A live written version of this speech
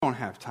don't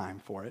have time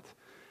for it.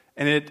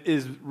 And it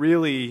is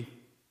really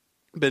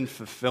been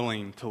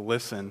fulfilling to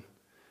listen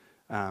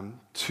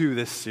to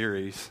this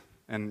series.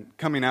 And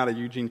coming out of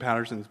Eugene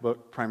Patterson's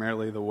book,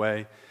 primarily The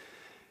Way.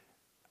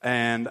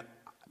 And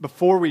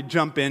before we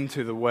jump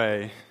into the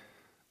way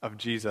of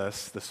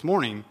Jesus this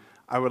morning,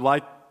 I would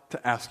like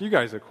to ask you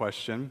guys a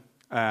question.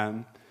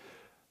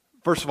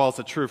 First of all, it's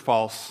a true or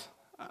false.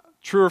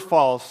 True or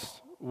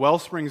false,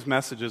 Wellspring's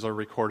messages are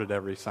recorded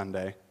every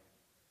Sunday.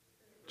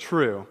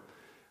 True.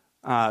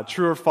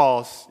 True or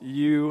false,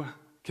 you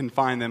can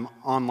find them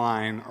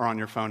online or on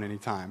your phone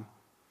anytime.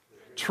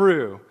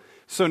 True.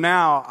 So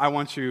now I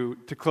want you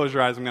to close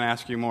your eyes. I'm going to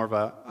ask you more of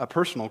a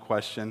personal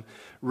question.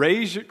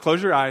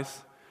 Close your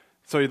eyes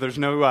so there's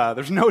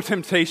no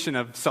temptation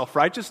of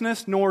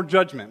self-righteousness nor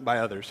judgment by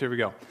others. Here we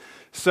go.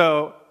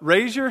 So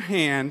raise your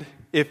hand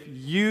if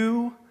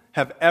you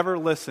have ever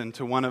listened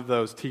to one of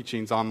those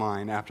teachings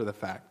online after the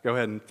fact. Go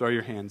ahead and throw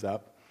your hands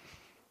up.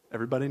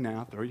 Everybody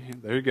now, throw your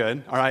hands. Very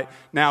good. All right.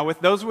 Now, with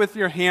those with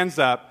your hands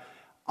up,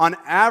 on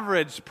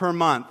average per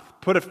month,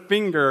 put a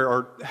finger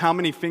or how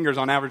many fingers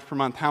on average per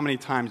month, how many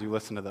times you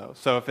listen to those.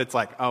 So if it's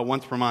like,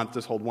 once per month,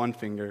 just hold one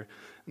finger,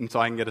 and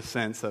so I can get a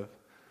sense of,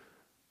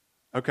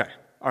 okay.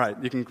 All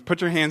right. You can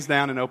put your hands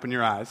down and open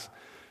your eyes.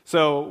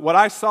 So what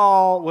I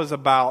saw was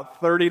about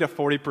 30 to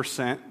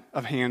 40%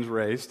 of hands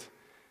raised.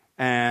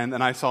 And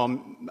then I saw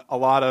a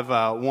lot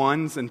of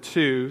ones and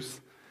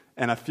twos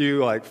and a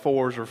few like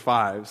fours or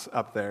fives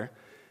up there.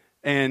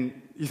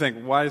 And you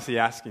think, why is he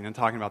asking and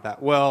talking about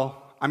that?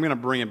 Well, I'm going to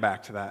bring it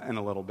back to that in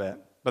a little bit.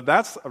 But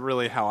that's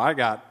really how I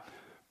got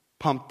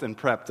pumped and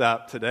prepped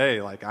up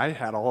today. Like I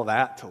had all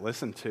that to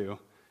listen to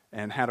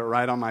and had it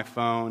right on my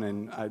phone.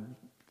 And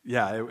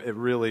it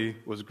really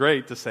was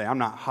great to say, I'm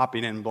not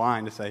hopping in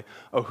blind to say,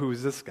 oh,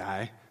 who's this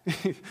guy?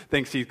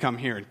 Thinks he'd come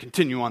here and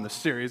continue on the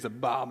series of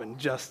Bob and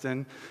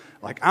Justin.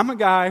 Like, I'm a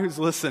guy who's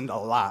listened a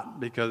lot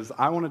because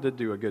I wanted to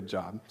do a good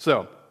job.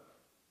 So,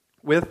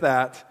 with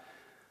that,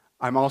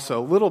 I'm also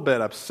a little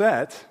bit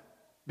upset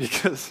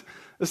because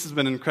this has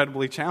been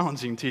incredibly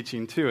challenging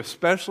teaching too,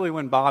 especially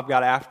when Bob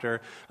got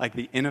after like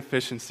the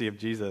inefficiency of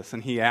Jesus.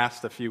 And he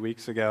asked a few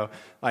weeks ago,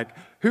 like,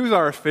 who's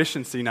our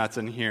efficiency nuts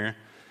in here?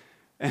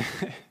 And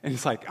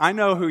he's like, I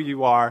know who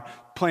you are,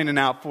 planning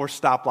out 4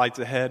 stoplights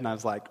ahead. And I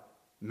was like,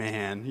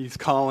 man, he's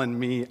calling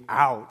me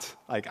out.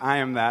 Like, I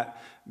am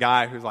that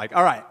guy who's like,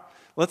 all right,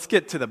 let's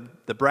get to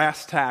the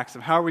brass tacks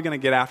of how are we going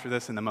to get after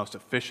this in the most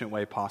efficient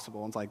way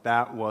possible. And it's like,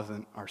 that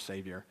wasn't our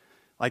Savior.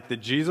 Like, the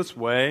Jesus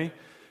way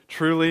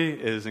truly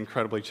is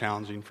incredibly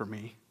challenging for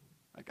me.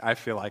 Like, I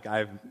feel like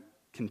I'm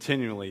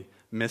continually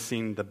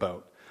missing the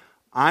boat.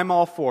 I'm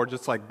all for,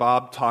 just like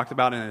Bob talked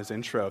about in his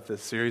intro of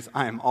this series,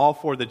 I am all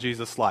for the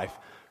Jesus life.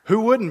 Who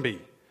wouldn't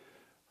be?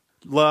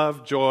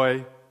 Love,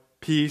 joy,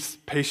 peace,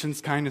 patience,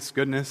 kindness,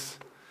 goodness,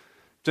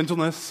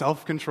 gentleness,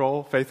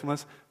 self-control,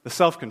 faithfulness. The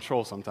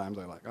self-control sometimes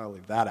I'll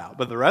leave that out.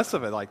 But the rest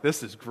of it, like,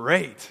 this is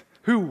great.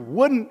 Who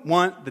wouldn't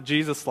want the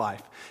Jesus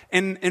life?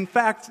 And in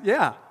fact,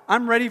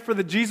 I'm ready for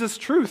the Jesus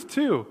truth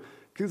too,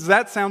 because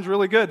that sounds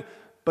really good.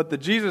 But the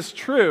Jesus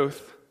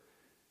truth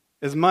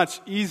is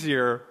much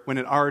easier when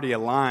it already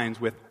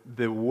aligns with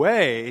the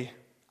way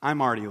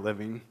I'm already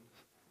living.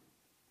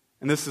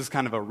 And this is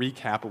kind of a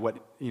recap of what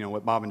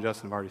Bob and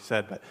Justin have already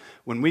said. But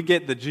when we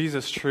get the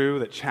Jesus true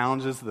that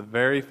challenges the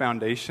very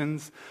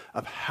foundations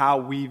of how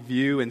we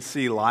view and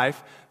see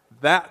life,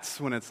 that's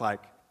when it's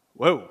like,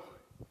 whoa,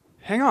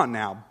 hang on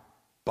now,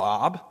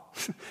 Bob.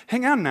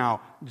 Hang on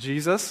now,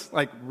 Jesus.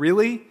 Like,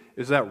 really?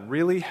 Is that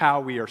really how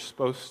we are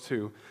supposed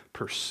to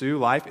pursue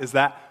life? Is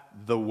that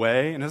the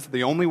way? And is it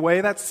the only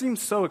way? That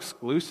seems so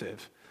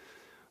exclusive.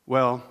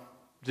 Well,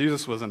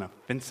 Jesus was an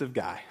offensive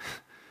guy.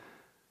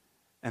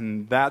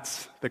 And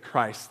that's the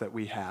Christ that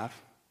we have.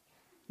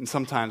 And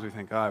sometimes we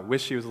think, I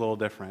wish he was a little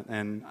different.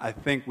 And I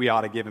think we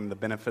ought to give him the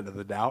benefit of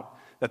the doubt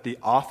that the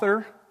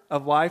author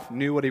of life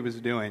knew what he was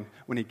doing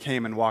when he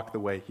came and walked the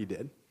way he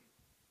did.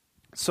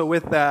 So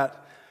with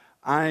that,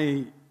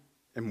 I'm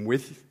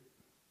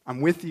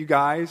with you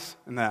guys,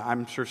 and that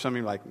I'm sure some of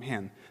you are like,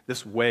 man,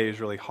 this way is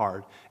really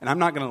hard. And I'm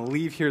not going to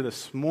leave here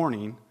this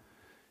morning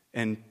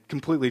and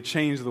completely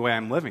change the way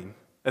I'm living.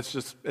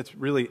 It's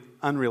really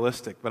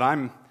unrealistic. But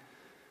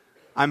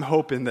I'm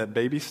hoping that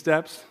baby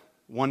steps,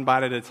 one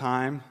bite at a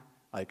time,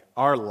 like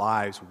our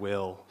lives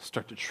will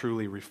start to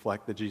truly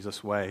reflect the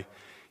Jesus way.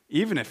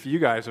 Even if you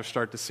guys are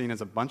start to seen as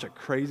a bunch of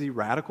crazy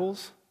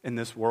radicals in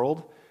this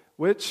world,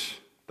 which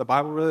the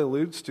Bible really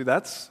alludes to,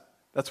 that's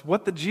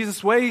what the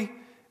Jesus way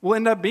will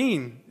end up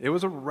being. It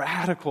was a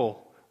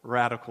radical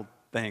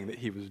thing that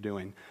he was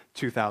doing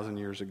 2,000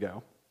 years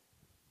ago.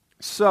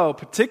 So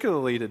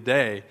particularly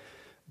today,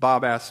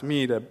 Bob asked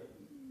me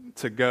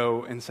to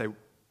go and say,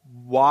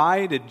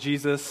 why did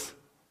Jesus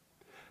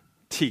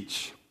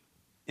teach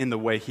in the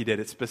way he did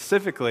it?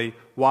 Specifically,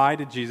 why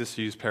did Jesus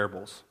use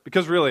parables?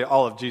 Because really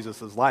all of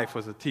Jesus' life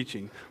was a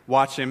teaching.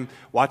 Watch him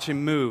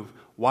move.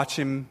 Watch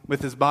him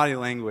with his body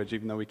language,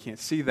 even though we can't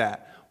see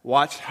that.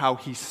 Watch how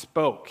he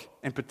spoke.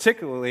 And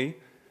particularly,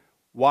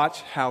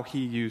 watch how he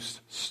used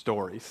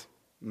stories.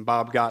 And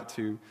Bob got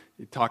to,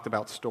 He talked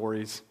about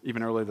stories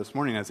even earlier this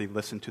morning as he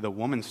listened to the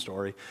woman's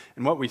story.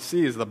 And what we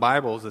see is the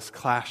Bible is this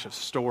clash of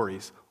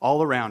stories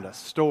all around us,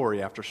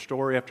 story after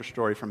story after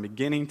story, from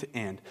beginning to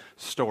end,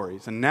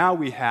 stories. And now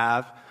we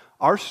have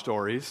our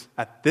stories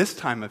at this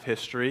time of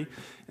history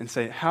and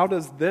say, how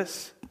does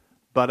this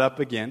butt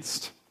up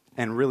against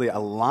and really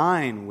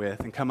align with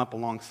and come up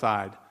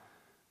alongside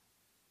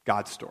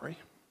God's story?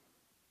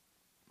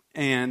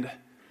 And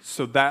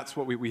so that's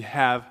what we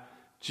have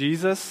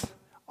Jesus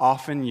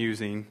often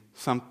using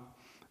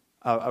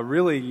a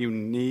really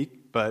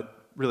unique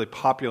but really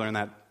popular in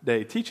that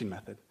day teaching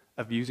method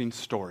of using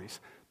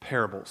stories,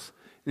 parables.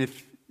 And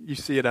if you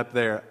see it up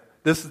there,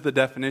 this is the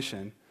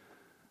definition.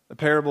 A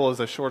parable is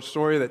a short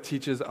story that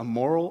teaches a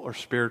moral or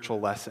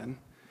spiritual lesson.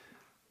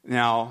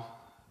 Now,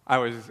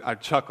 I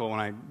chuckle when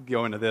I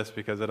go into this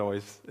because it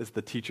always is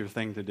the teacher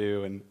thing to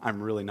do, and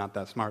I'm really not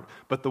that smart.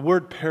 But the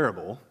word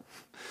parable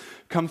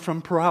comes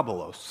from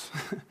parabolos,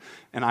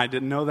 and I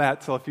didn't know that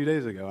till a few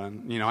days ago,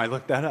 and I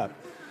looked that up.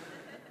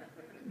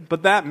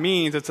 But that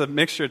means it's a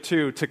mixture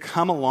too, to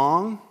come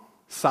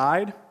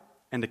alongside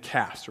and to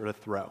cast or to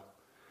throw.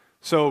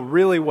 So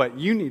really what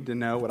you need to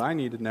know, what I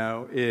need to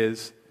know,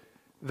 is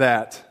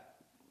that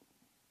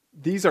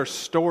these are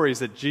stories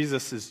that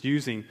Jesus is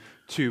using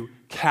to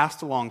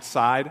cast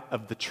alongside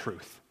of the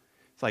truth.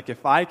 It's like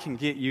if I can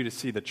get you to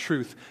see the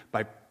truth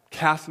by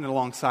casting it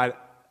alongside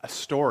a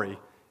story,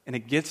 and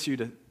it gets you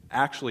to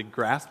actually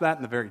grasp that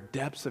in the very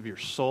depths of your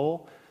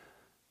soul,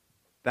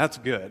 that's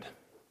good.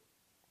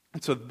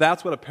 And so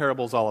that's what a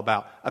parable is all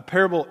about. A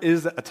parable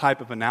is a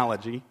type of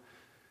analogy,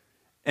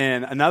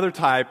 and another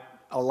type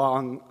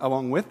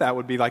along with that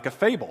would be like a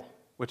fable,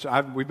 which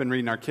we've been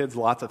reading our kids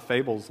lots of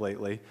fables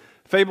lately.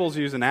 Fables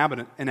use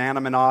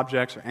inanimate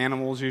objects or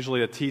animals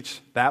usually to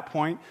teach that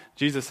point.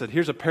 Jesus said,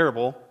 here's a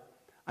parable.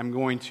 I'm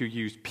going to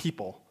use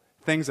people,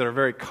 things that are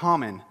very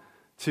common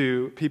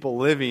to people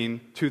living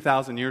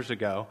 2,000 years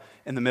ago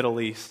in the Middle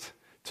East,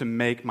 to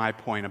make my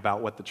point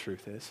about what the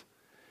truth is.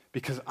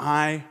 Because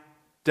I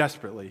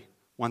desperately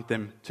want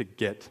them to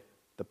get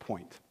the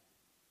point.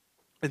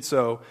 And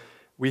so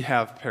we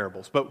have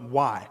parables. But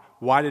why?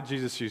 Why did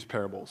Jesus use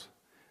parables?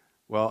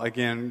 Well,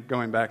 again,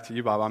 going back to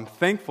you, Bob, I'm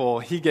thankful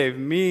he gave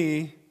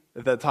me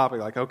the topic,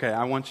 like, okay,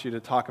 I want you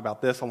to talk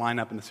about this, a line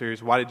up in the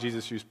series. Why did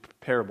Jesus use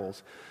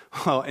parables?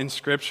 Well, in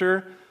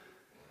Scripture,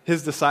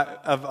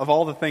 of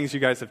all the things you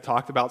guys have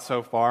talked about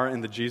so far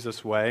in the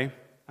Jesus way,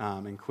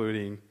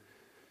 including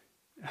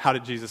how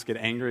did Jesus get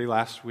angry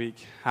last week?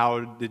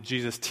 How did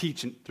Jesus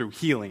teach through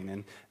healing?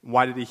 And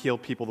why did he heal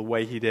people the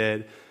way he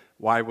did?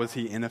 Why was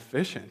he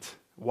inefficient?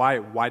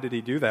 Why did he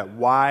do that?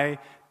 Why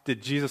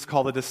did Jesus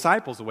call the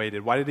disciples the way he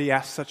did? Why did he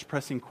ask such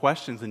pressing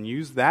questions and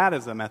use that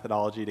as a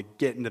methodology to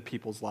get into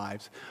people's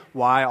lives?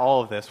 Why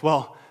all of this?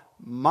 Well,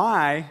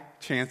 my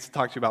chance to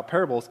talk to you about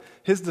parables,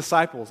 his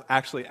disciples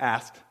actually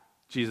asked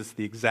Jesus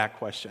the exact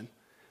question.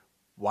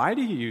 Why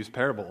do you use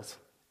parables?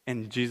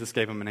 And Jesus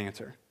gave him an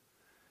answer.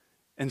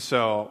 And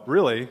so,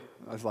 really,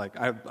 I was like,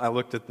 I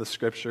looked at the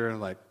scripture and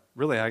like,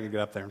 really, I could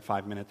get up there in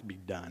 5 minutes and be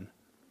done.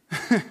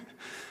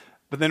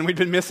 But then we'd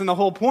been missing the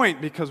whole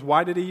point, because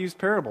why did he use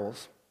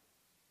parables?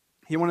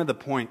 He wanted the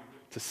point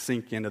to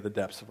sink into the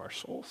depths of our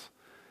souls.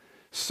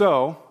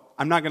 So,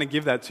 I'm not going to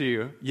give that to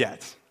you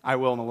yet. I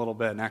will in a little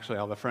bit, and actually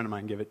I'll have a friend of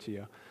mine give it to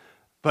you.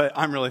 But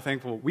I'm really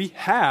thankful we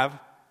have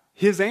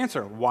his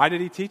answer. Why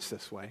did he teach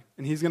this way?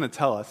 And he's going to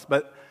tell us.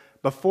 But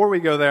before we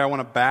go there, I want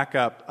to back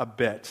up a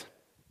bit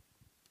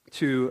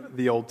to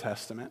the Old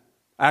Testament.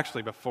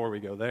 Actually, before we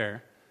go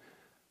there,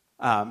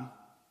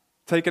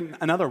 take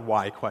another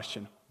why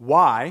question.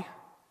 Why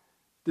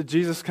did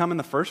Jesus come in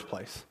the first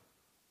place?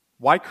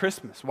 Why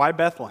Christmas? Why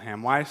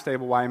Bethlehem? Why a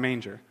stable? Why a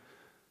manger?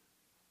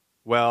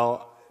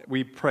 Well,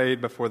 we prayed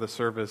before the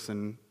service,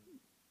 and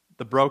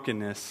the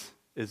brokenness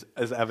is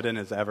as evident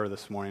as ever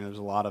this morning. There's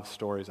a lot of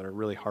stories that are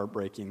really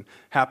heartbreaking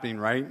happening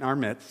right in our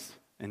midst,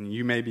 and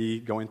you may be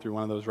going through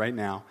one of those right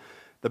now.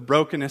 The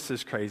brokenness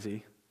is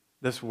crazy.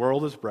 This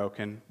world is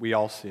broken. We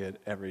all see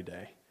it every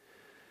day.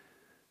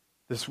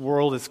 This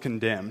world is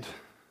condemned.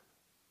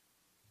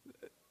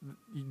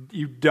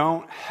 You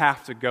don't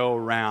have to go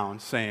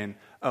around saying,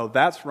 oh,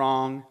 that's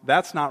wrong,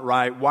 that's not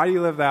right, why do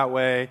you live that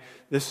way,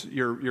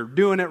 you're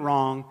doing it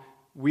wrong.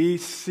 We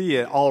see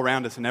it all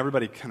around us, and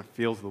everybody kind of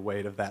feels the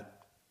weight of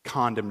that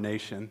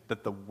condemnation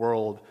that the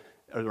world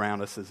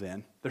around us is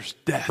in. There's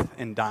death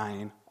and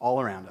dying all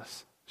around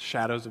us,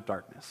 shadows of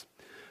darkness.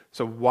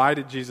 So why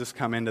did Jesus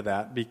come into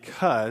that?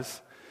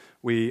 Because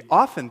we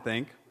often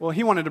think, well,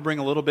 he wanted to bring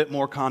a little bit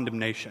more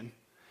condemnation.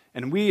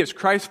 And we as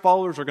Christ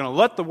followers are going to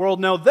let the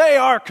world know they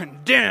are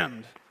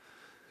condemned.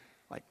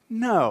 Like,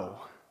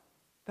 no,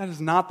 that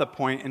is not the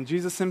point. And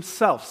Jesus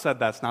himself said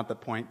that's not the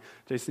point.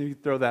 Jason, you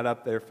throw that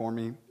up there for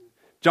me.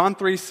 John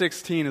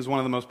 3:16 is one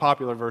of the most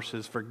popular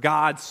verses. For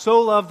God so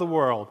loved the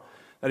world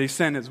that he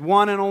sent his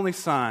one and only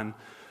Son,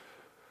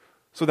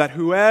 so that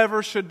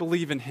whoever should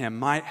believe in him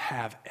might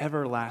have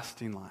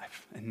everlasting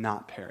life and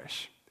not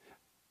perish.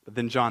 But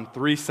then John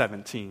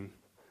 3:17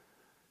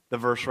 the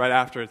verse right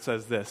after it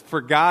says this: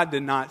 "For God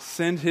did not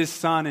send his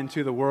Son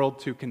into the world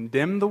to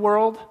condemn the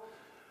world,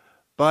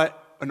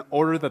 but in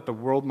order that the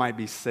world might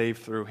be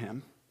saved through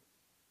him."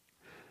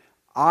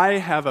 I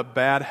have a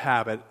bad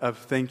habit of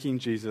thinking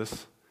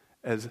Jesus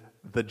as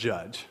the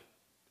judge,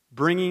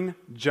 bringing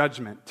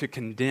judgment to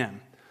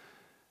condemn.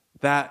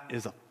 That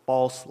is a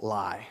false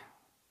lie.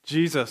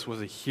 Jesus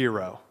was a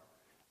hero,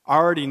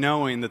 already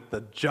knowing that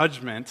the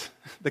judgment,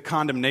 the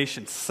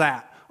condemnation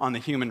sat on the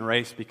human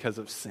race because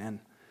of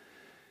sin.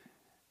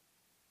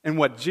 And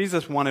what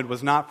Jesus wanted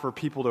was not for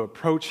people to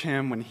approach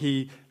him when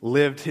he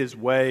lived his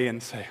way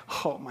and say,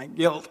 "Oh, my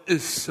guilt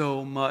is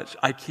so much,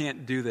 I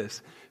can't do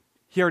this."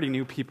 He already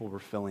knew people were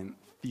feeling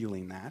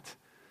that.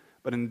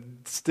 But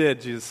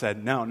instead, Jesus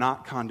said, no,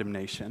 not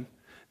condemnation.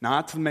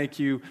 Not to make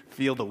you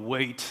feel the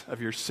weight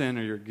of your sin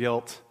or your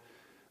guilt,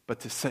 but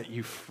to set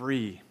you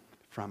free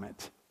from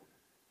it.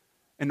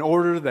 In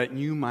order that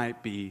you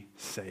might be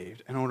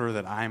saved. In order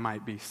that I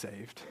might be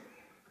saved.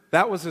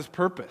 That was his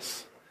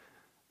purpose.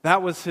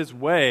 That was his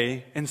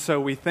way. And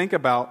so we think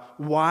about,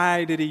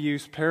 why did he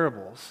use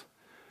parables?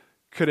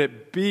 Could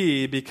it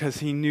be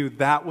because he knew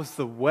that was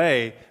the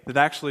way that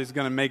actually is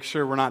going to make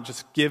sure we're not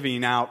just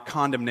giving out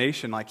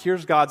condemnation, like,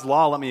 here's God's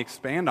law, let me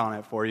expand on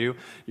it for you.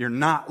 You're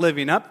not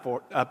living up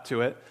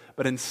to it,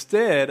 but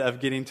instead of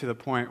getting to the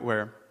point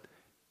where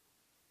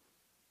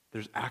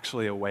there's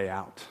actually a way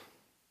out.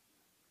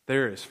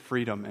 There is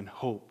freedom and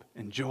hope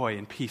and joy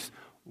and peace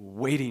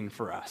waiting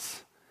for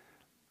us.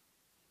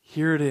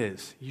 Here it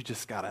is. You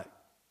just got to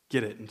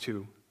get it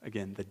into,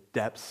 again, the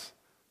depths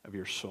of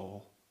your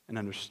soul and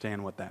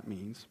understand what that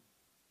means.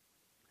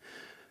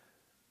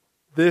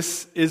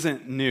 This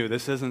isn't new.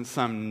 This isn't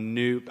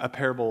a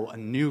parable, a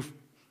new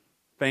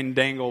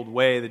fandangled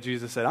way that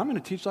Jesus said, I'm going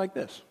to teach like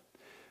this.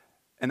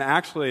 And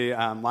actually,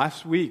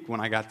 last week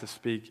when I got to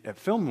speak at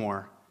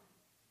Fillmore,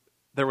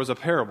 there was a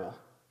parable,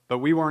 but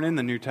we weren't in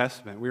the New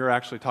Testament. We were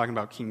actually talking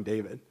about King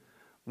David,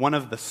 one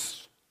of the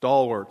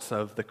stalwarts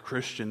of the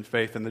Christian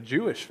faith and the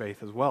Jewish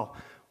faith as well,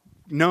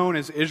 known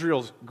as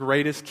Israel's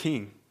greatest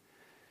king.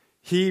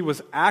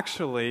 He's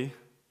actually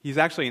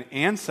an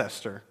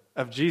ancestor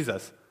of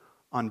Jesus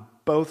on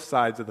both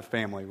sides of the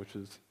family, which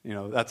is,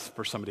 that's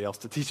for somebody else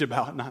to teach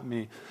about, not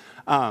me.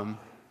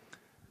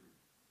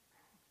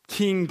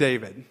 King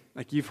David,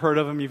 like you've heard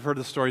of him, you've heard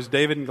the stories,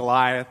 David and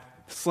Goliath,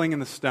 slinging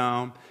the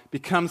stone,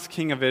 becomes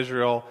king of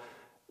Israel,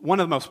 one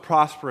of the most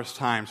prosperous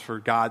times for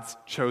God's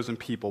chosen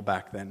people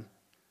back then,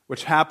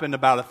 which happened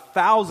about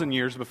 1,000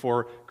 years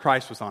before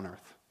Christ was on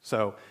earth.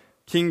 So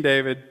King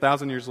David,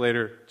 1,000 years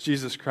later,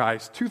 Jesus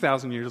Christ,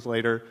 2,000 years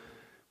later,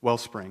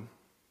 Wellspring.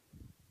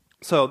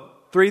 So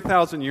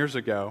 3,000 years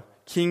ago,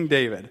 King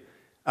David,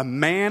 a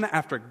man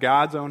after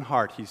God's own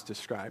heart, he's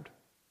described.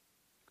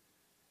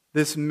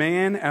 This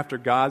man after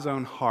God's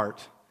own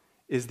heart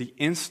is the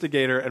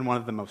instigator in one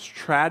of the most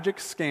tragic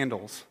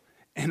scandals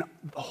in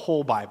the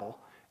whole Bible.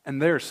 And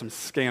there's some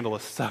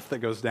scandalous stuff that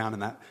goes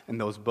down in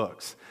those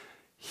books.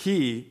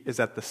 He is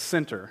at the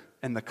center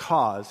and the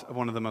cause of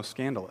one of the most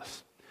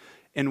scandalous,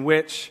 in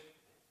which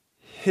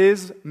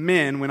his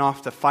men went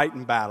off to fight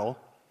in battle.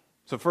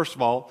 So first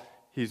of all,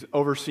 he's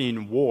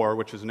overseeing war,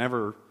 which is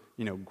never,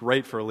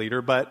 great for a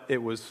leader, but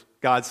it was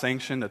God's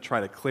sanction to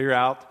try to clear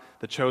out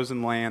the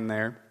chosen land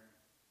there.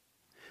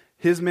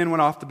 His men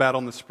went off to battle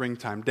in the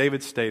springtime.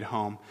 David stayed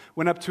home,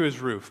 went up to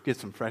his roof, get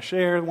some fresh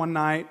air one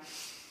night,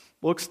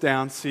 looks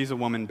down, sees a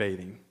woman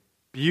bathing.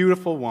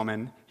 Beautiful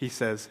woman. He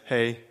says,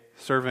 "Hey,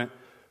 servant,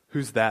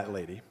 who's that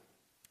lady?"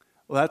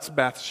 Well, that's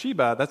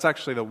Bathsheba. That's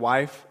actually the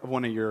wife of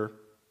one of your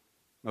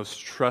most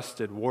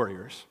trusted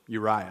warriors,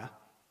 Uriah.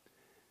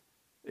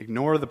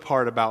 Ignore the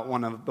part about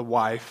one of the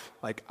wife,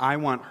 like, I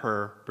want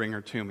her, bring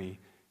her to me.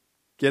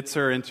 Gets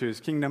her into his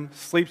kingdom,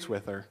 sleeps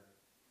with her,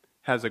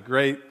 has a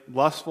great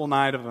lustful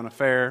night of an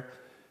affair.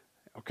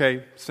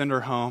 Okay, send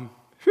her home.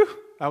 Whew,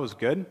 that was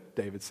good,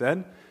 David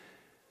said.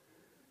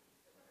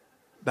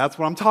 That's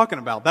what I'm talking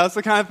about. That's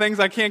the kind of things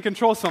I can't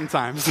control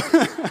sometimes.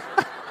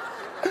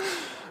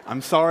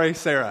 I'm sorry,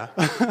 Sarah.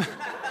 Let's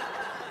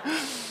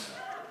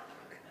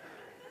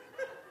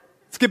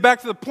get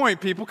back to the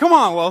point, people. Come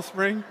on,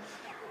 Wellspring.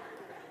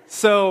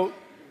 So,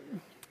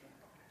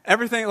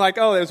 everything it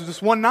was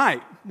just one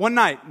night,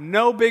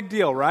 no big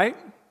deal, right?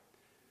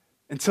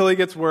 Until he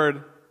gets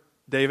word,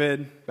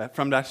 David,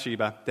 from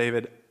Bathsheba,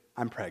 David,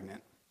 I'm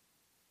pregnant.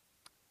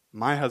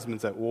 My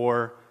husband's at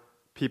war.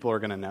 People are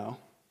going to know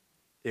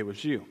it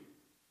was you.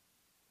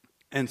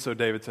 And so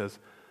David says,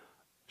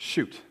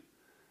 shoot.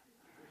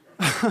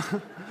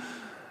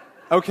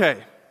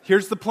 Okay,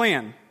 here's the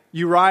plan.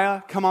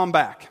 Uriah, come on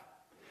back.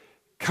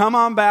 Come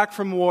on back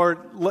from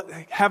war.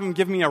 Have him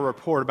give me a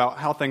report about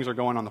how things are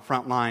going on the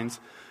front lines.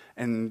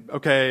 And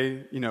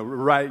okay,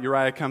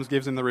 Uriah comes,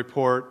 gives him the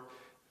report.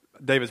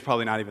 David's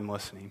probably not even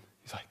listening.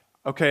 He's like,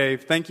 okay,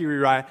 thank you,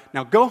 Uriah.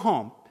 Now go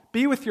home.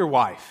 Be with your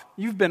wife.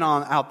 You've been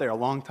out there a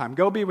long time.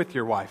 Go be with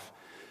your wife.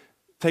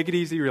 Take it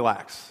easy,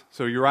 relax.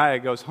 So Uriah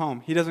goes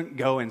home. He doesn't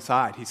go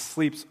inside. He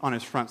sleeps on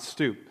his front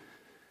stoop,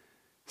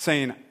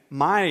 saying,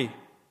 my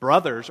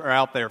brothers are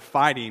out there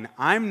fighting,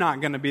 I'm not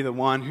going to be the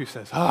one who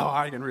says, oh,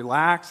 I can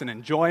relax and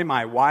enjoy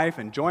my wife,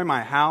 enjoy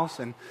my house,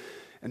 and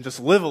just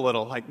live a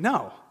little. Like,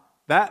 no.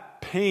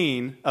 That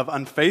pain of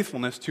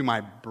unfaithfulness to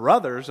my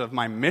brothers, of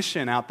my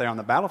mission out there on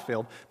the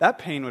battlefield, that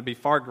pain would be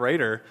far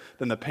greater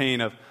than the pain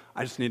of,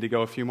 I just need to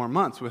go a few more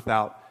months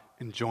without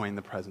enjoying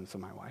the presence of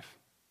my wife.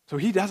 So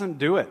he doesn't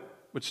do it,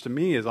 which to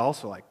me is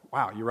also like,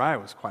 wow, Uriah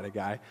was quite a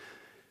guy.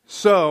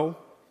 So,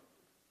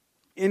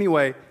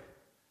 anyway,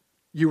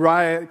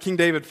 Uriah, King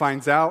David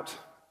finds out,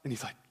 and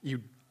he's like,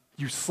 you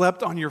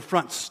slept on your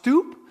front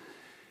stoop?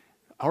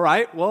 All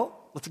right,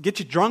 well, let's get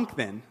you drunk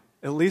then.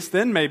 At least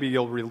then maybe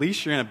you'll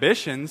release your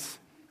inhibitions,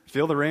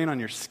 feel the rain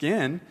on your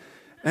skin.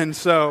 And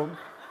so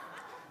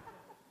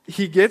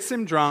he gets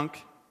him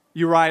drunk.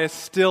 Uriah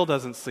still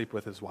doesn't sleep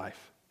with his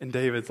wife. And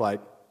David's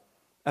like,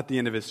 at the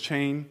end of his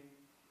chain,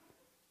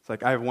 it's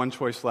like, I have one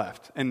choice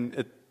left.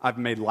 And I've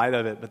made light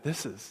of it, but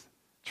this is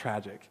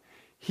tragic.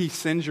 He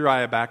sends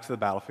Uriah back to the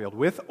battlefield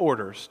with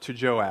orders to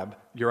Joab,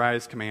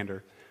 Uriah's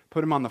commander,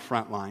 put him on the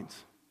front lines,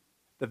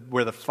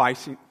 where the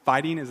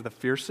fighting is the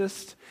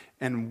fiercest.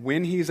 And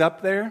when he's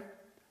up there,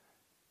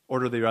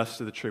 order the rest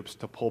of the troops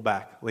to pull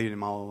back, leaving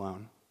him all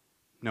alone,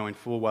 knowing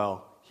full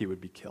well he would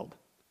be killed.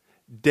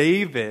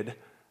 David,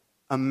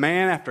 a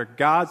man after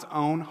God's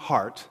own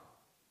heart,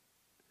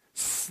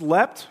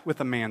 slept with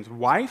a man's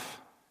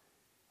wife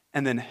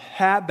and then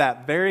had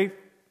that very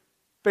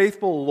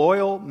faithful,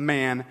 loyal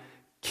man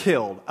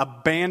killed,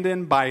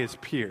 abandoned by his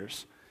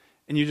peers.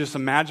 And you just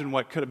imagine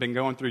what could have been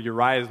going through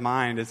Uriah's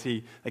mind as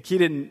we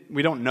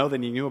don't know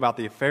that he knew about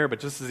the affair, but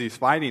just as he's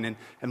fighting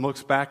and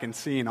looks back and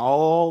seeing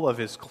all of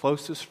his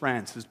closest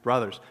friends, his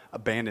brothers,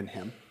 abandon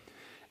him.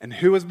 And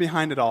who was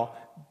behind it all?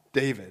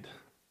 David,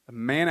 a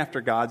man after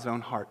God's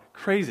own heart.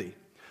 Crazy.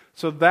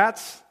 So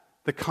that's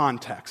the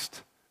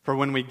context for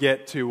when we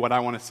get to what I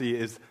want to see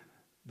is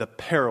the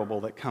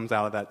parable that comes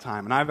out of that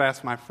time. And I've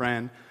asked my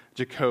friend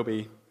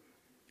Jacoby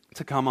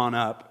to come on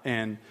up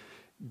and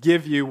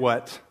give you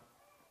what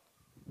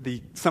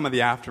some of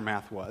the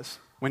aftermath was.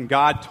 When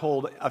God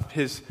told of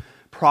his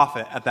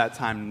prophet at that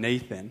time,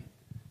 Nathan,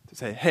 to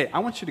say, hey, I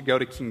want you to go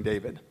to King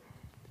David.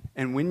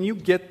 And when you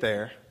get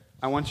there,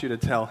 I want you to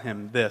tell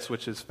him this,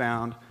 which is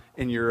found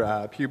in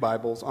your Pew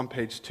Bibles on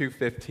page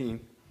 215.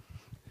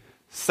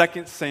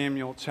 2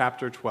 Samuel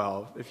chapter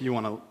 12, if you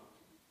want to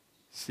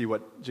see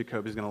what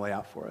Jacoby's going to lay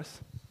out for us.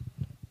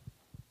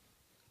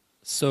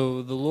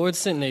 So the Lord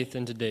sent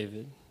Nathan to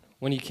David.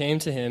 When he came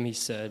to him, he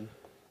said,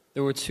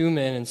 there were two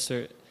men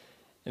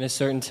in a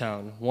certain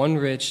town, one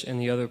rich and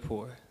the other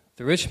poor.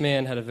 The rich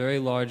man had a very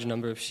large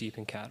number of sheep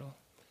and cattle,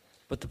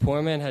 but the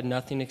poor man had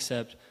nothing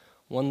except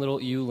one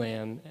little ewe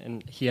lamb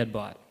and he had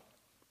bought.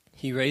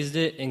 He raised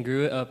it and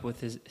grew it up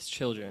with his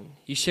children.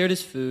 He shared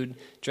his food,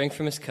 drank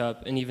from his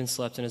cup, and even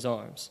slept in his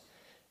arms.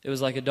 It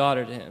was like a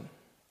daughter to him.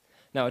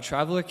 Now a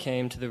traveler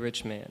came to the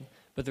rich man,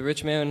 but the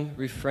rich man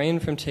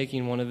refrained from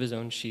taking one of his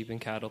own sheep and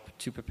cattle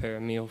to prepare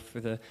a meal for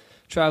the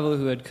traveler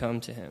who had come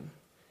to him.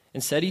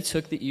 Instead, he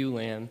took the ewe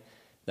lamb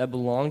that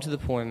belonged to the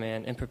poor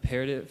man and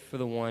prepared it for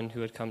the one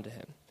who had come to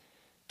him.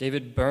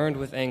 David burned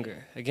with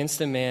anger against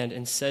the man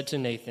and said to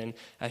Nathan,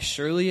 as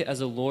surely as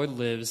the Lord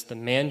lives, the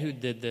man who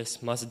did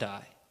this must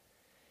die.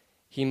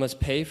 He must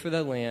pay for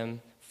that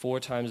lamb 4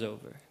 times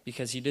over,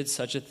 because he did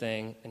such a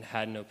thing and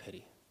had no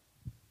pity.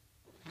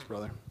 Thanks,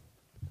 brother.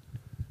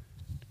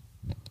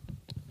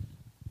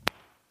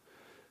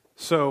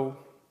 So,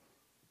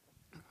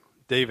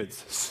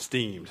 David's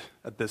steamed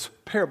at this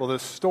parable,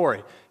 this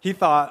story. He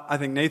thought, I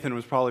think Nathan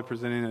was probably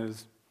presenting it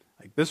as,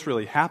 like, this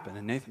really happened.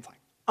 And Nathan's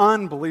like,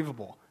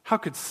 unbelievable. How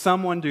could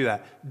someone do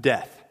that?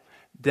 Death.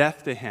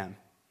 Death to him.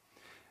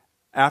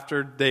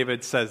 After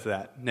David says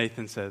that,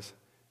 Nathan says,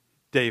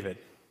 David,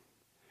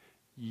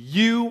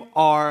 you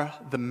are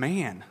the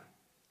man.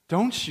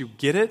 Don't you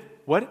get it?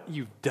 What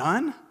you've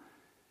done?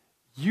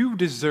 You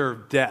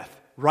deserve death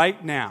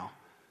right now.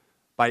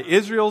 By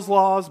Israel's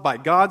laws, by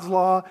God's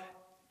law,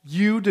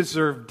 you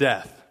deserve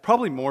death.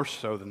 Probably more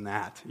so than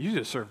that. You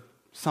deserve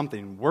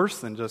something worse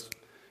than just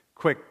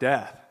quick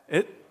death.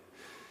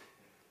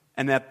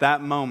 And at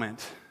that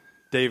moment,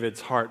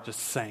 David's heart just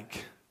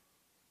sank.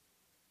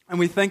 And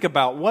we think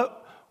about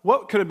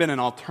what could have been an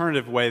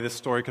alternative way this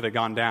story could have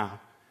gone down.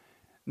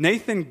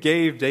 Nathan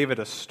gave David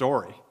a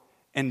story,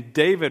 and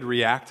David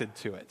reacted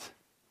to it.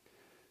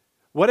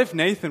 What if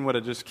Nathan would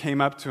have just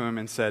came up to him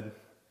and said,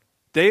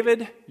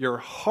 David, your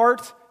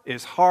heart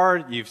is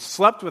hard. You've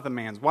slept with a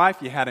man's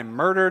wife. You had him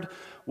murdered.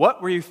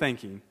 What were you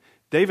thinking?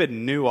 David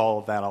knew all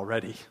of that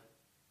already.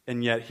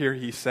 And yet here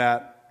he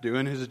sat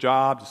doing his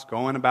job, just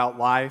going about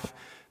life,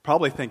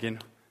 probably thinking,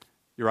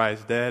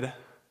 Uriah's dead.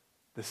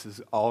 This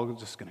is all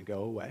just going to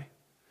go away.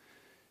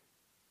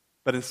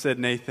 But instead,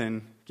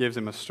 Nathan gives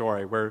him a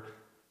story where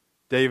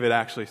David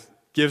actually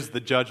gives the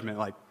judgment,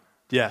 like,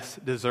 yes,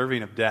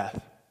 deserving of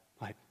death.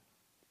 Like,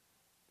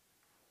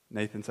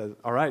 Nathan says,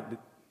 all right,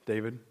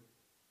 David,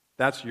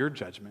 that's your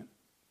judgment.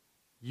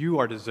 You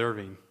are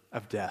deserving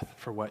of death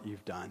for what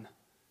you've done.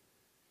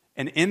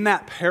 And in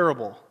that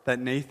parable that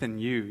Nathan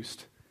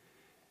used,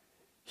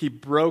 he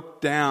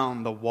broke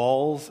down the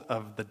walls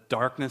of the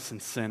darkness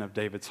and sin of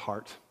David's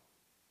heart.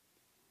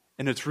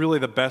 And it's really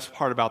the best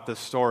part about this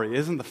story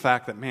isn't the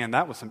fact that, man,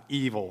 that was some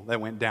evil that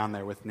went down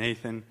there with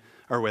Nathan,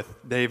 or with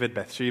David,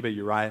 Bathsheba,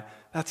 Uriah.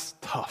 That's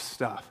tough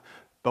stuff.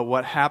 But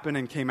what happened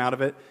and came out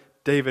of it,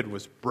 David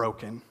was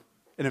broken.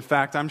 And in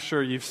fact, I'm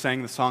sure you've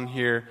sang the song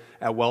here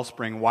at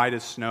Wellspring, White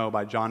as Snow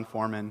by John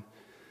Foreman.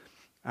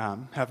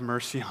 Have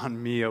mercy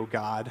on me, O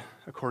God,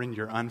 according to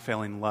your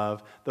unfailing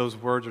love. Those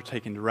words are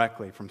taken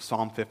directly from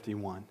Psalm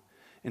 51.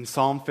 In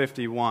Psalm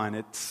 51,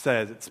 it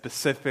says it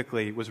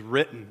specifically was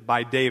written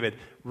by David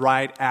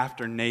right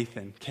after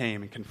Nathan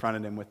came and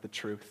confronted him with the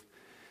truth.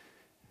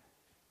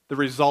 The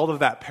result of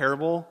that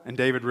parable, and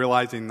David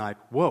realizing like,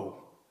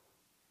 whoa,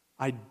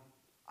 I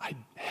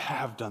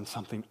have done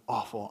something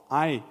awful.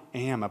 I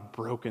am a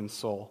broken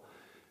soul,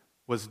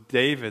 was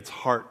David's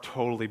heart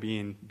totally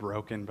being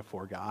broken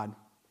before God.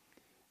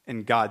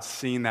 And God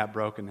seeing that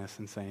brokenness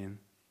and saying,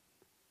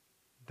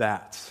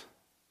 that's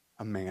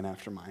a man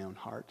after my own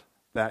heart.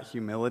 That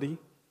humility,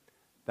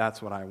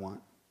 that's what I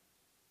want.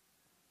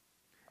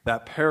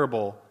 That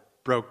parable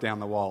broke down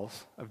the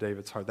walls of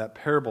David's heart. That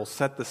parable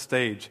set the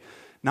stage,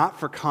 not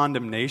for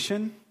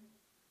condemnation,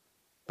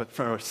 but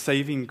for a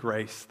saving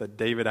grace that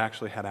David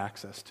actually had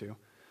access to.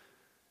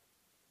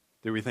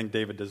 Do we think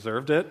David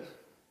deserved it?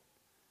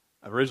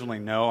 Originally,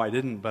 no, I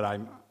didn't, but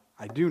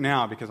I do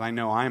now because I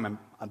know I'm an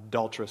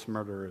adulterous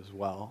murderer as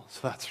well.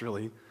 So that's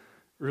really,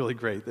 really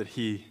great that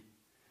he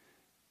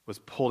was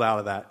pulled out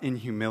of that in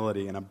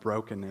humility and a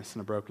brokenness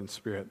and a broken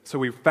spirit. So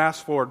we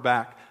fast forward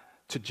back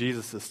to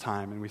Jesus'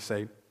 time and we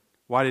say,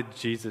 why did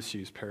Jesus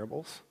use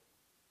parables?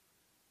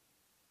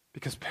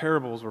 Because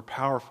parables were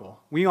powerful.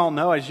 We all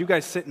know, as you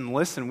guys sit and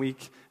listen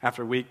week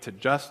after week to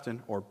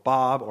Justin or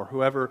Bob or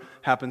whoever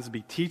happens to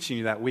be teaching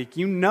you that week,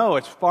 you know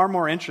it's far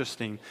more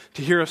interesting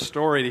to hear a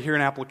story, to hear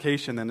an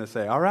application than to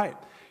say, all right,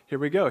 here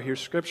we go. Here's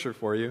scripture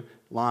for you,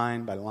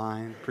 line by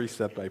line,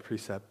 precept by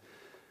precept.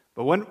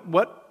 But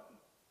what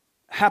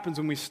happens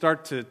when we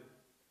start to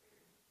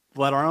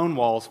let our own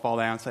walls fall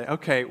down and say,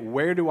 okay,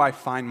 where do I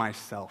find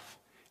myself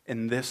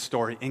in this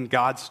story, in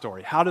God's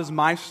story? How does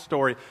my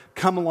story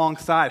come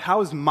alongside?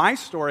 How is my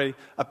story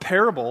a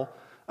parable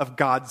of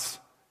God's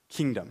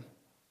kingdom?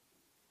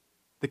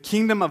 The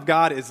kingdom of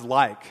God is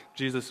like,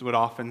 Jesus would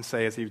often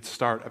say as he would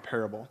start a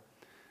parable.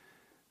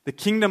 The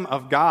kingdom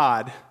of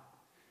God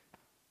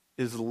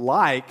is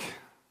like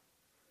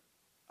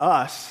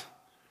us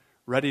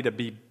ready to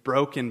be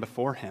broken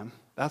before him.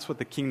 That's what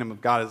the kingdom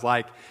of God is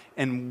like.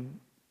 And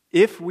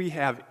if we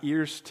have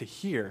ears to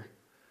hear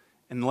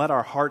and let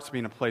our hearts be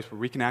in a place where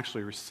we can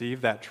actually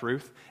receive that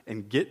truth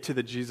and get to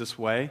the Jesus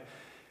way,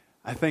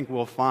 I think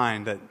we'll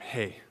find that,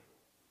 hey,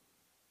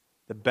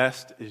 the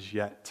best is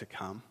yet to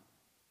come.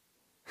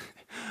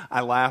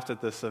 I laughed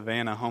at the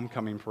Savannah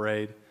homecoming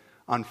parade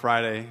on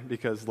Friday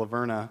because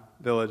Laverna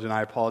Village, and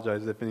I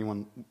apologize if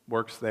anyone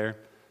works there,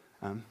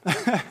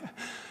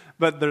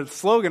 but the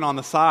slogan on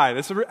the side,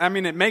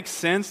 it makes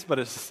sense, but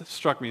it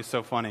struck me as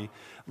so funny.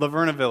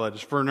 Laverna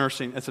Village for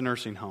nursing, it's a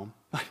nursing home.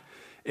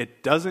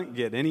 It doesn't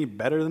get any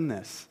better than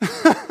this.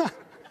 I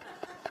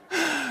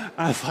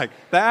was like,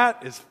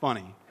 that is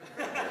funny.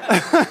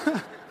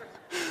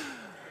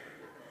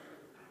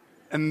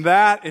 And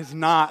that is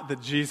not the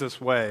Jesus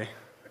way.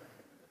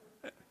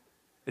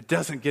 It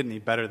doesn't get any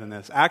better than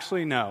this.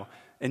 Actually, no.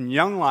 In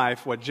young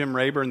life, what Jim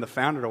Rayburn, the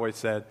founder, always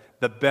said,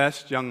 the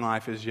best young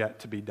life is yet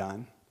to be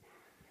done.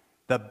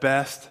 The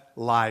best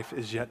life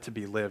is yet to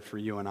be lived for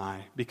you and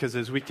I. Because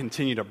as we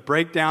continue to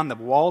break down the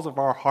walls of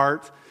our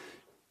heart,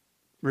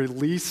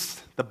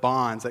 release the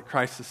bonds that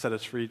Christ has set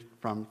us free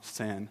from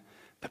sin,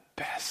 the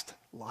best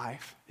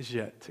life is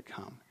yet to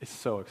come. It's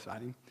so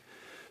exciting.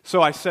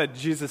 So I said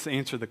Jesus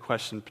answered the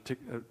question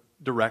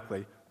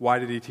directly. Why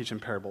did he teach in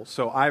parables?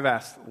 So I've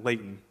asked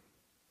Leighton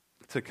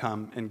to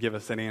come and give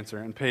us an answer.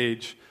 And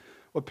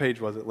what page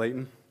was it,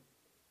 Leighton?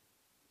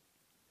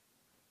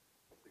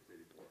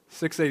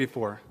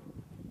 684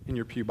 in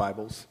your pew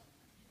Bibles.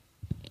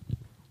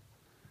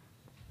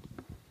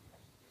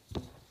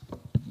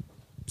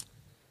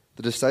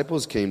 The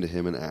disciples came to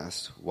him and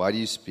asked, "Why do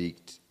you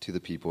speak to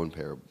the people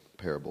in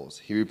parables?"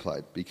 He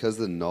replied, "Because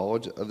the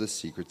knowledge of the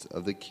secrets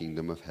of the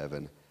kingdom of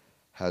heaven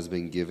has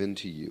been given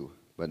to you,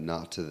 but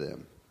not to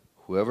them.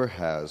 Whoever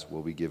has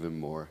will be given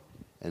more,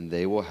 and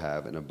they will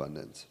have an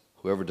abundance.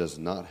 Whoever does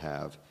not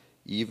have,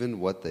 even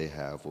what they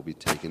have will be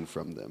taken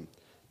from them.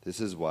 This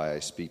is why I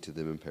speak to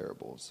them in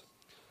parables.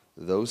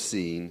 Though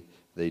seeing,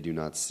 they do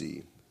not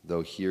see.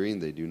 Though hearing,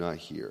 they do not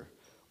hear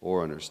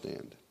or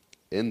understand.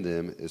 In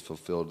them is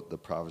fulfilled the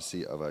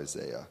prophecy of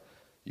Isaiah.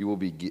 You will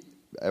be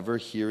ever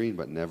hearing,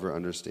 but never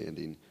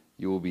understanding.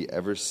 You will be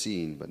ever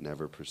seeing, but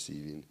never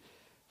perceiving.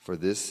 For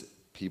this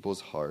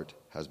people's heart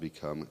has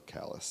become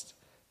calloused.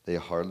 They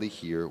hardly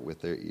hear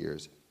with their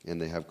ears,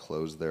 and they have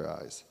closed their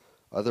eyes.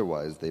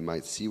 Otherwise, they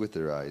might see with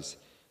their eyes,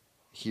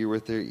 hear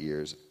with their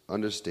ears,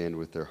 understand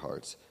with their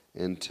hearts,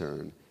 and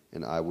turn,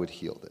 and I would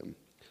heal them.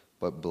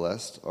 But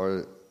blessed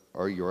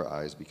are your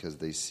eyes because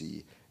they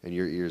see, and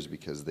your ears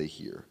because they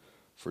hear.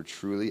 For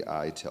truly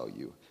I tell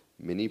you,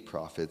 Many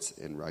prophets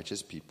and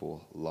righteous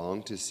people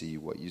long to see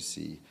what you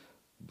see,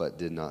 but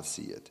did not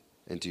see it,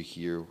 and to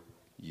hear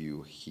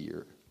you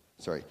hear.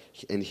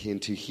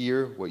 And to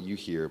hear what you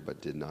hear, but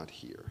did not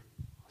hear.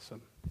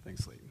 Awesome.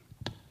 Thanks, Leighton.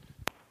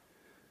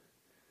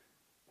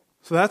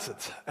 So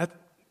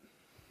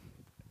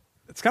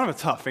it's kind of a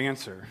tough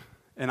answer.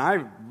 And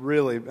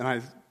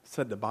I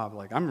said to Bob,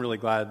 I'm really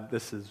glad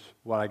this is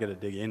what I get to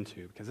dig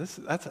into, because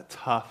that's a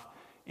tough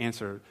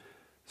answer.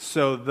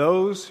 So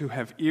those who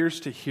have ears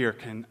to hear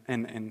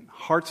and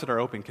hearts that are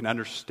open can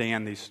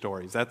understand these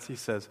stories. He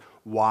says,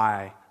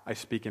 why I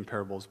speak in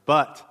parables.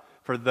 But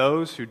for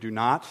those who do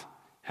not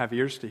have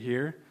ears to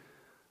hear,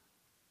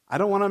 I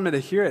don't want them to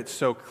hear it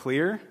so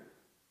clear,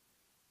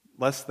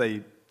 lest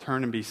they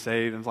turn and be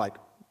saved. And it's like,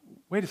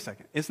 wait a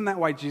second, isn't that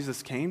why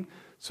Jesus came?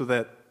 So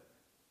that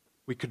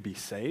we could be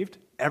saved?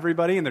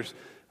 Everybody? And there's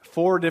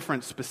 4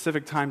 different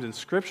specific times in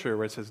Scripture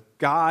where it says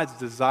God's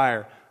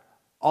desire,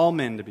 all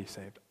men to be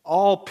saved,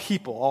 all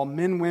people, all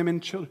men, women,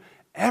 children,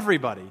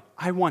 everybody.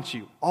 I want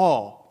you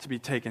all to be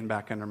taken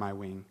back under my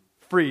wing,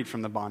 freed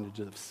from the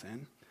bondages of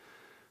sin.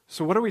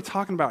 So what are we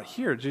talking about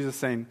here? Jesus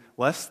saying,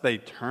 lest they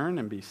turn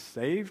and be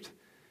saved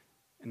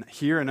and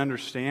hear and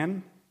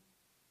understand?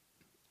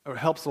 It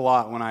helps a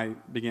lot when I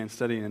began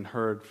studying and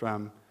heard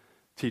from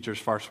teachers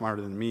far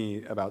smarter than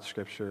me about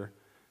Scripture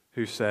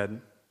who said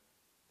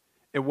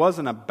it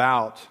wasn't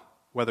about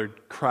whether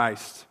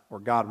Christ or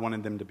God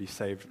wanted them to be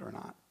saved or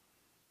not.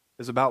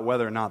 It was about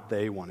whether or not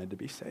they wanted to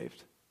be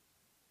saved.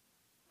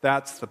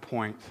 That's the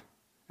point.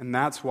 And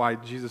that's why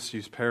Jesus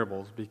used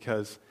parables,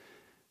 because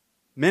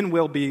men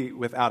will be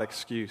without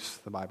excuse,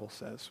 the Bible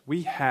says.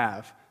 We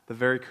have the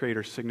very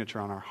Creator's signature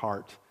on our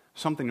heart,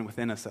 something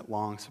within us that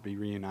longs to be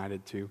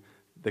reunited to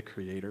the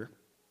Creator.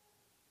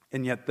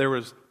 And yet there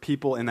was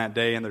people in that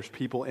day, and there's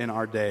people in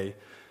our day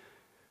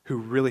who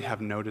really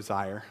have no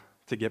desire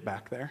to get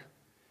back there.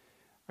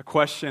 A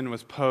question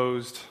was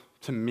posed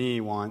to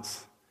me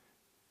once.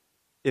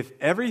 If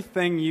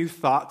everything you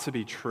thought to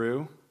be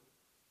true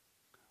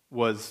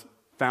was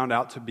found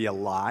out to be a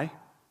lie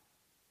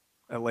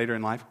later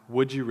in life,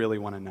 would you really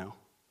want to know?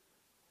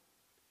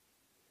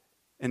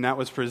 And that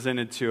was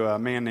presented to a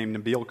man named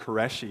Nabil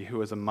Qureshi, who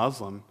was a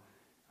Muslim,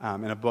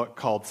 in a book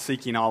called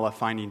Seeking Allah,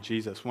 Finding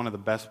Jesus, one of the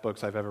best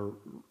books I've ever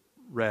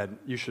read.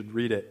 You should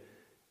read it.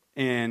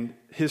 And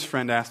his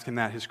friend asked him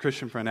that. His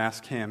Christian friend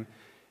asked him,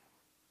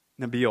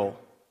 Nabil,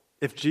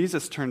 if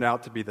Jesus turned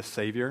out to be the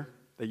Savior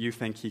that you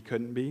think he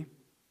couldn't be,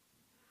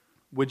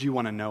 would you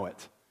want to know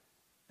it?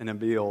 And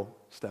Nabil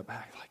stepped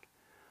back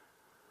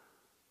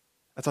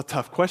that's a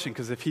tough question,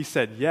 because if he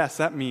said yes,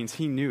 that means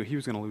he knew he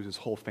was going to lose his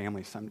whole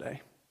family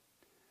someday.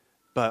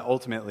 But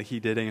ultimately, he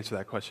did answer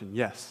that question.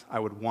 Yes, I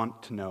would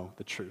want to know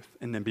the truth.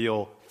 And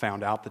Nabil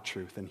found out the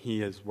truth, and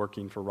he is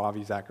working for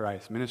Ravi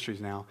Zacharias Ministries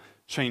now.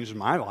 Changed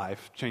my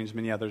life, changed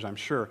many others, I'm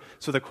sure.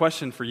 So the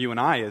question for you and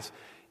I is,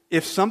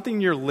 if something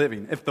you're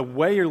living, if the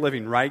way you're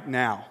living right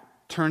now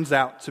turns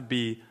out to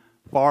be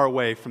far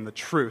away from the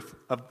truth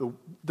of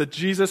the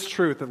Jesus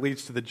truth that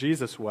leads to the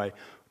Jesus way,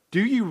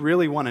 do you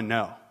really want to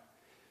know?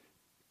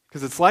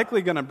 Because it's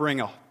likely going to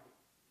bring a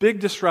big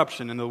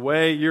disruption in the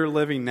way you're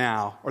living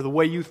now, or the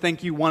way you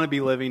think you want to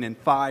be living in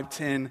 5,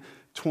 10,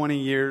 20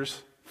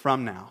 years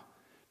from now.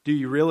 Do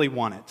you really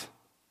want it?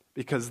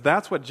 Because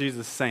that's what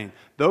Jesus is saying.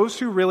 Those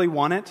who really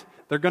want it,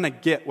 they're going to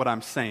get what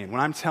I'm saying.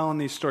 When I'm telling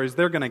these stories,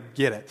 they're going to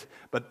get it.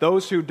 But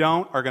those who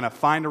don't are going to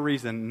find a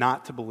reason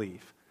not to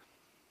believe.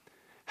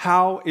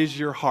 How is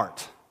your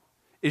heart?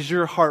 Is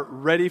your heart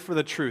ready for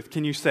the truth?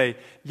 Can you say,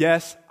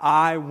 yes,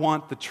 I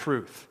want the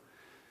truth?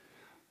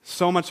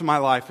 So much of my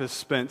life is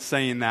spent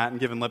saying that and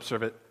giving lip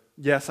service.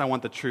 Yes, I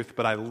want the truth,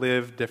 but I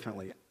live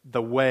differently.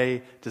 The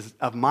way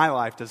of my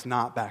life does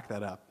not back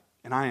that up.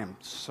 And I am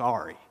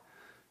sorry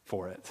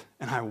for it.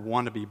 And I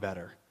want to be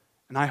better.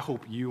 And I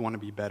hope you want to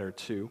be better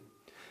too.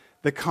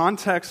 The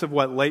context of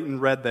what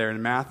Leighton read there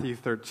in Matthew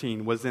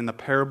 13 was in the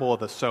parable of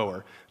the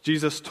sower.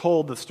 Jesus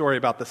told the story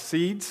about the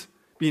seeds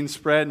being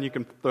spread, and you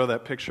can throw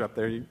that picture up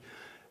there.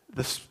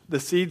 The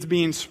seeds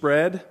being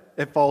spread,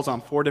 it falls on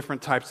 4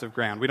 different types of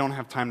ground. We don't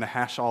have time to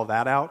hash all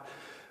that out,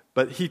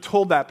 but he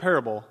told that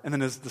parable, and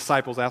then his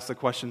disciples asked the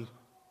question,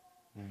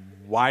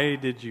 what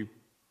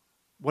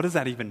does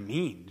that even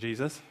mean,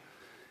 Jesus?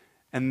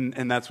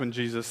 And that's when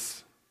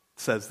Jesus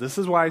says, this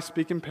is why I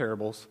speak in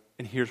parables,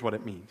 and here's what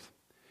it means.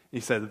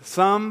 He said,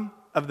 some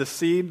of the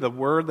seed, the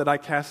word that I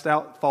cast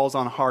out, falls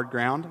on hard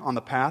ground, on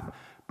the path.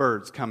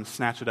 Birds come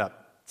snatch it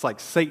up. It's like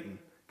Satan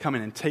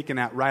coming and taking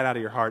that right out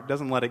of your heart.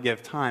 Doesn't let it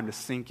give time to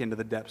sink into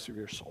the depths of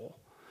your soul.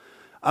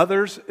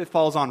 Others, it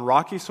falls on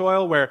rocky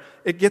soil where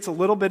it gets a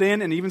little bit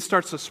in and even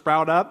starts to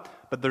sprout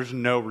up, but there's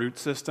no root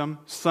system.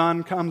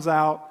 Sun comes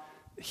out,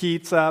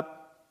 heats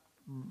up,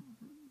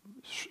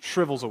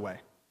 shrivels away.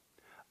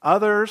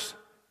 Others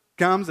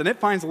comes and it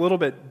finds a little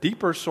bit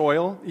deeper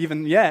soil,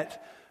 even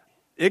yet.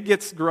 It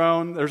gets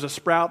grown, there's a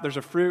sprout, there's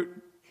a fruit,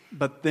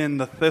 but then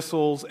the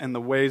thistles and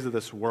the ways of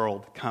this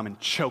world come and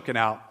choke it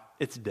out.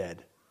 It's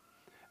dead.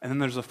 And then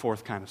there's a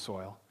 4th kind of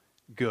soil,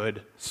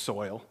 good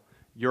soil.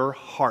 Your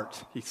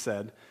heart, he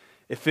said,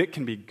 if it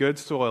can be good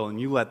soil and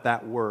you let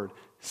that word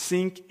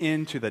sink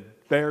into the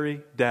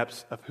very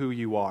depths of who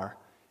you are,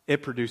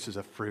 it produces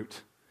a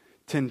fruit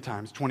 10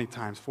 times, 20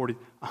 times, 40,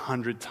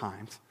 100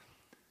 times.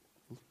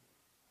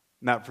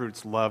 And that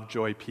fruit's love,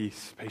 joy,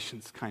 peace,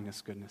 patience,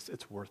 kindness, goodness.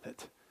 It's worth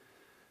it.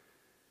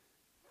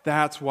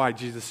 That's why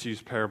Jesus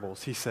used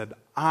parables. He said,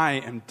 I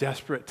am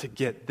desperate to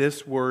get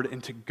this word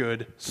into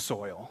good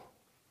soil.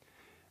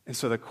 And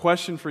so the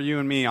question for you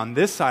and me on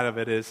this side of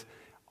it is,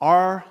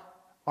 are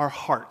our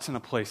hearts in a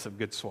place of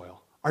good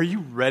soil? Are you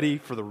ready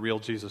for the real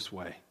Jesus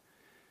way?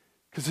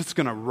 Because it's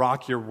going to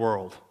rock your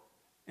world.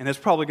 And it's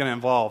probably going to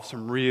involve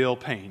some real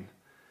pain.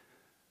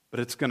 But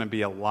it's going to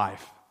be a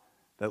life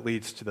that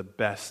leads to the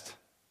best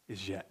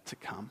is yet to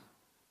come.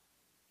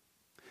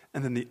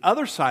 And then the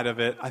other side of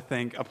it, I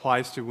think,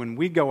 applies to when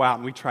we go out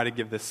and we try to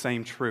give this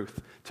same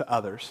truth to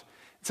others.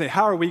 Say,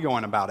 how are we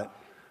going about it?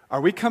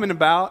 Are we coming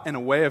about in a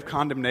way of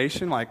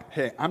condemnation? Like,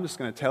 hey, I'm just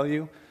going to tell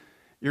you,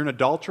 you're an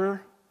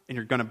adulterer and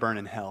you're going to burn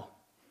in hell.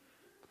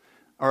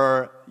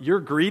 Or you're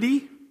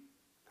greedy,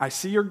 I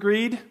see your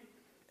greed,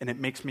 and it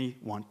makes me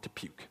want to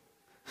puke.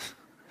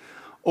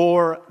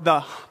 Or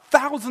the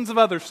thousands of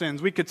other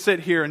sins we could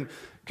sit here and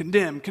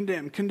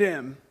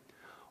condemn.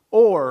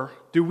 Or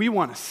do we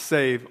want to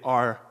save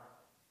our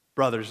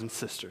brothers and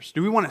sisters?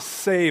 Do we want to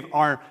save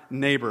our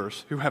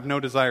neighbors who have no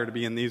desire to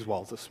be in these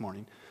walls this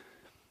morning?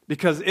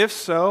 Because if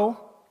so,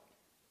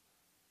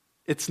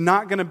 it's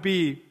not going to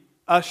be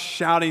us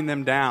shouting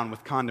them down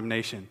with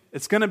condemnation.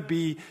 It's going to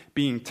be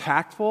being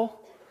tactful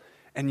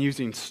and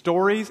using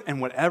stories and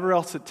whatever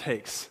else it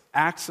takes,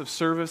 acts of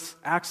service,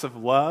 acts of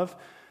love,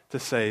 to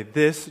say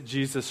this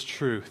Jesus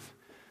truth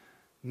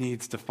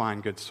needs to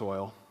find good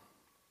soil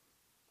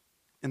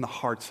in the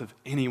hearts of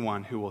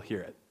anyone who will hear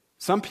it.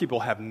 Some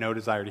people have no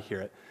desire to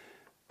hear it.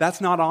 That's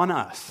not on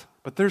us.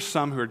 But there's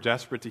some who are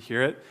desperate to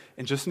hear it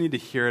and just need to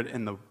hear it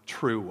in the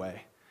true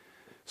way.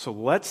 So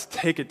let's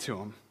take it to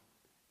them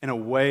in a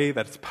way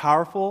that's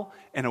powerful,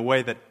 in a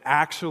way that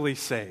actually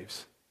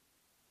saves.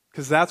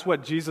 Because that's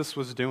what Jesus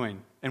was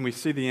doing. And we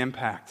see the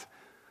impact.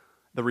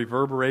 The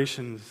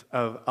reverberations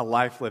of a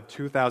life lived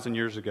 2,000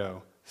 years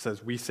ago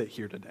says we sit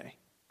here today.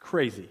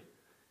 Crazy.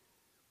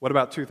 What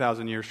about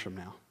 2,000 years from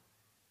now?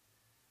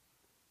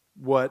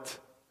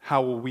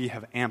 How will we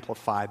have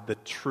amplified the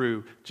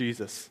true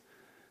Jesus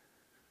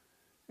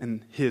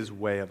and his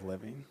way of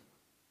living?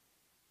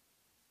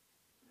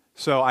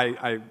 So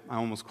I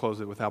almost close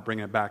it without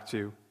bringing it back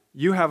to,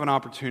 you have an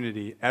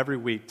opportunity every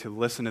week to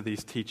listen to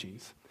these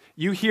teachings.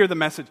 You hear the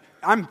message.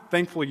 I'm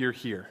thankful you're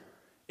here.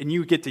 And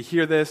you get to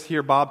hear this,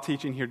 hear Bob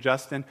teaching, hear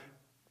Justin.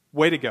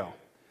 Way to go.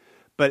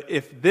 But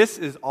if this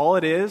is all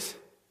it is,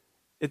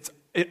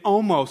 it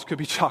almost could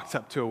be chalked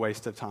up to a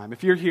waste of time.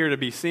 If you're here to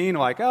be seen,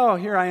 like, oh,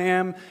 here I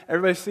am.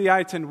 Everybody see,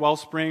 I attend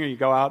Wellspring, or you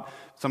go out,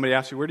 somebody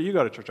asks you, where do you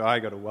go to church? Oh, I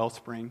go to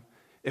Wellspring.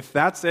 If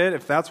that's it,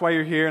 if that's why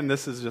you're here, and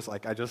this is just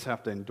like, I just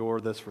have to endure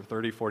this for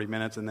 30, 40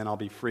 minutes, and then I'll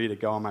be free to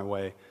go on my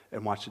way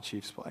and watch the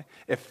Chiefs play.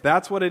 If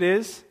that's what it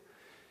is,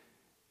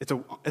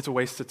 it's a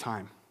waste of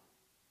time.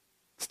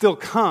 Still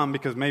come,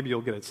 because maybe you'll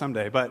get it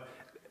someday, but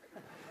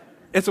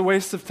it's a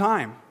waste of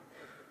time.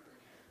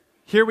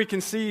 Here we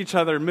can see each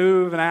other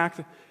move and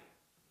act.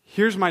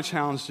 Here's my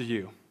challenge to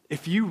you.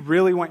 If you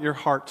really want your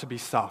heart to be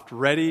soft,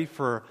 ready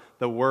for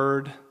the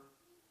word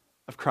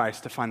of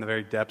Christ to find the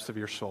very depths of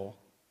your soul,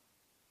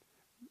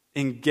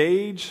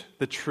 engage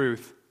the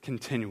truth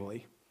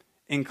continually,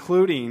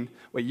 including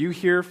what you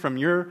hear from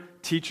your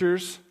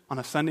teachers on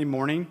a Sunday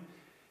morning.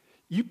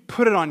 You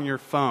put it on your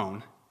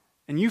phone,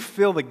 and you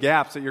fill the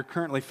gaps that you're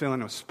currently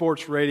filling with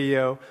sports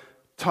radio,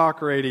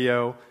 talk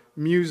radio,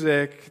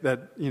 music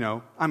that,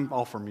 I'm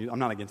all for music. I'm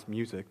not against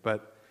music,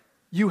 but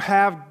you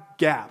have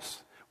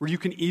gaps where you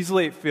can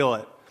easily fill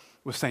it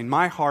with saying,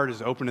 my heart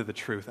is open to the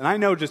truth. And I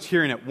know just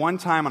hearing it one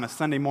time on a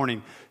Sunday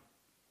morning,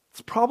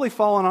 it's probably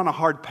fallen on a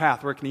hard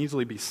path where it can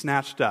easily be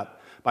snatched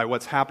up by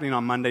what's happening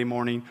on Monday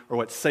morning or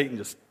what Satan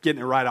just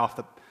getting it right off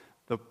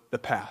the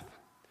path.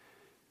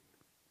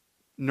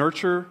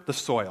 Nurture the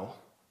soil.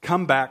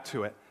 Come back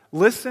to it.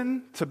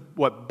 Listen to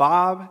what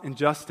Bob and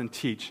Justin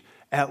teach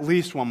at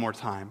least one more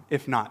time,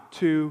 if not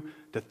 2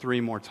 to 3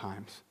 more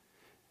times.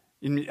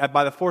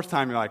 By the 4th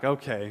time, you're like,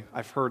 okay,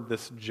 I've heard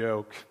this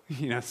joke,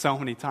 so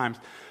many times.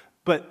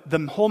 But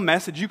the whole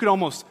message, you could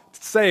almost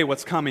say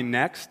what's coming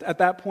next at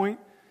that point.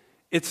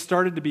 It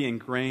started to be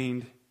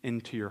ingrained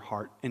into your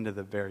heart, into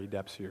the very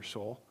depths of your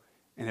soul.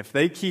 And if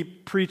they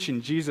keep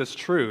preaching Jesus'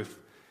 truth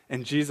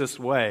and Jesus'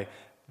 way,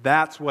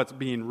 that's what's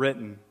being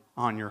written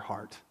on your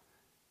heart.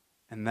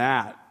 And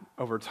that,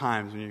 over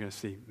time, is when you're going to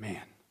see,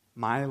 man,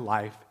 my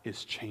life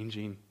is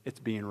changing. It's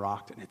being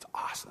rocked, and it's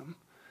awesome.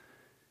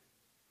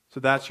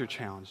 So that's your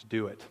challenge.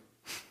 Do it.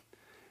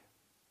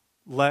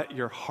 Let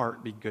your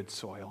heart be good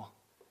soil.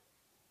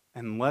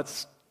 And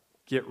let's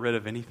get rid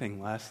of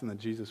anything less than the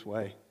Jesus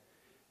way.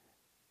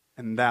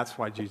 And that's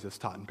why Jesus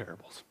taught in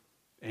parables.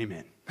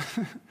 Amen.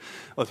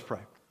 Let's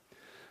pray.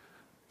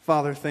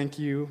 Father, thank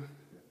you.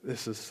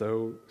 This is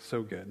so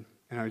good.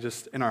 And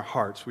just in our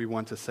hearts, we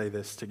want to say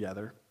this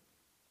together.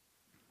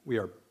 We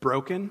are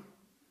broken.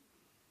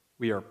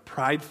 We are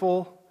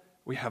prideful.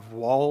 We have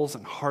walls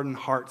and hardened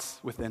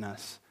hearts within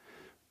us.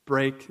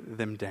 Break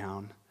them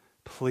down,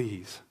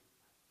 please,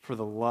 for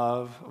the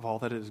love of all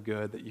that is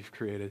good that you've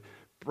created.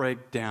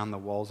 Break down the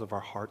walls of our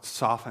hearts,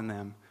 soften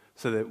them,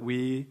 so that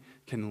we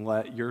can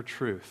let your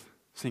truth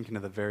sink into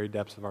the very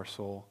depths of our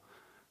soul,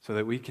 so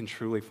that we can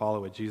truly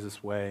follow a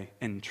Jesus way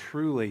and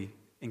truly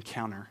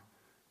encounter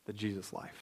the Jesus life.